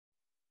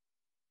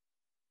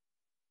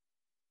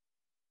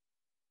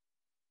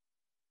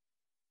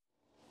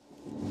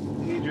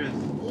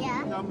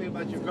tell me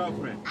about your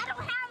girlfriend. I don't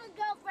have a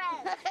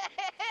girlfriend.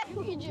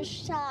 You're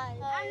just shy.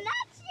 I'm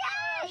not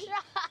shy.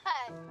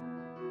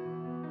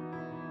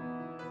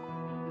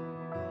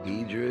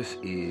 Idris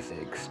is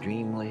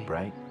extremely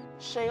bright.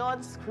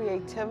 Seun's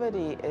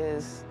creativity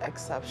is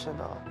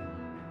exceptional.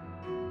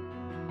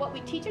 What we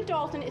teach at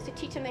Dalton is to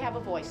teach them they have a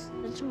voice.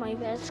 It's my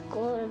best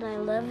school and I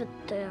love it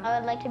there. I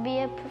would like to be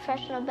a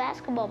professional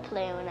basketball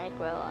player when I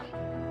grow up.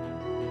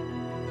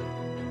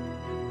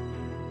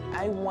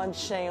 I want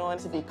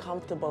Seun to be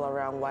comfortable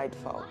around white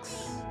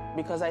folks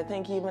because I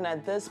think even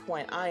at this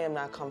point, I am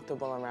not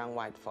comfortable around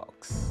white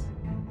folks.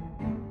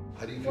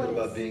 How do you feel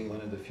about being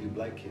one of the few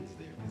black kids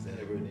there? Is that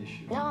ever an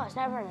issue? No, it's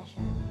never an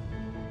issue.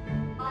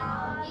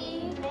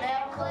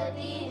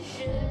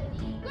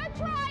 Good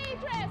try,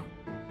 Idris!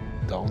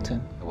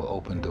 Dalton will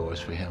open doors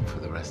for him for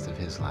the rest of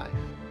his life.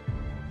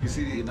 You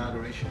see the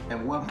inauguration? At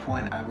one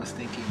point, I was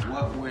thinking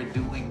what we're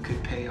doing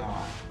could pay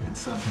off in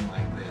something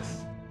like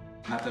this.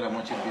 Not that I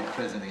want you to be the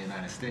president of the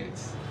United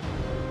States.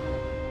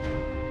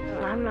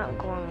 I'm not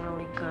going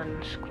really good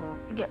in school.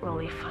 I get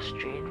really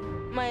frustrated.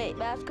 My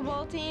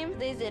basketball team,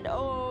 they said,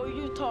 oh,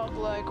 you talk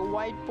like a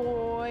white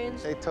boy.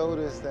 They told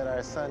us that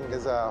our son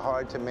is a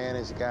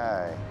hard-to-manage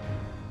guy.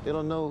 They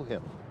don't know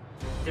him.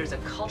 There's a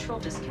cultural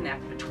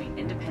disconnect between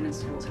independent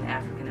schools and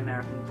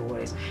African-American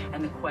boys,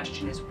 and the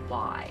question is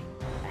why?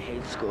 I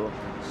hate school.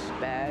 It's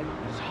bad,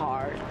 it's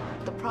hard.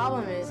 The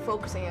problem is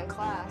focusing in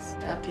class.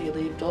 After you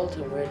leave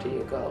Dalton, where do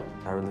you go?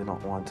 I really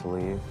don't want to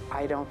leave.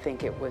 I don't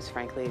think it was,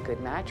 frankly, a good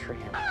match for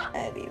him.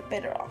 I'd be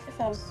better off if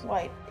I was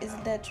white.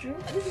 Isn't that true?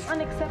 This is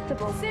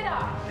unacceptable. Sit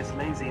up! It's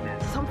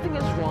laziness. Something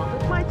is wrong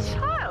with my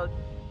child.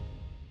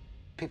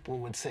 People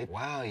would say,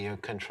 wow, you're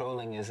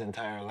controlling his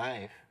entire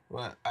life.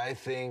 Well, I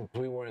think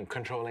we weren't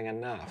controlling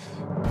enough.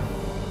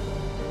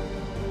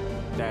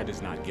 Dad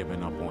is not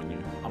giving up on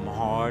you. I'm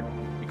hard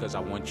because I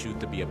want you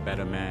to be a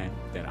better man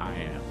than I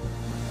am.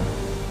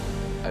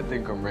 I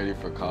think I'm ready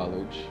for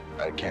college.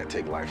 I can't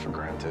take life for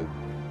granted.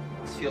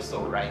 This feels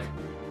so right.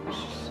 It's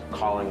just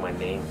calling my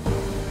name.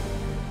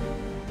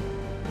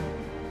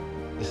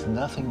 There's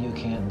nothing you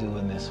can't do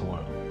in this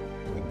world.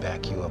 We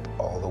back you up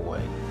all the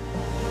way.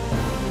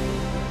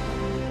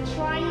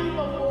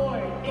 Triangle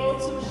board. Go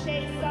to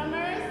Shea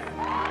Summers.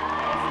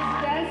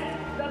 This is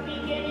just the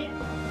beginning.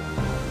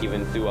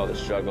 Even through all the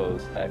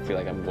struggles, I feel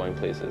like I'm going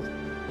places.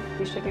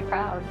 You should be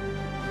proud.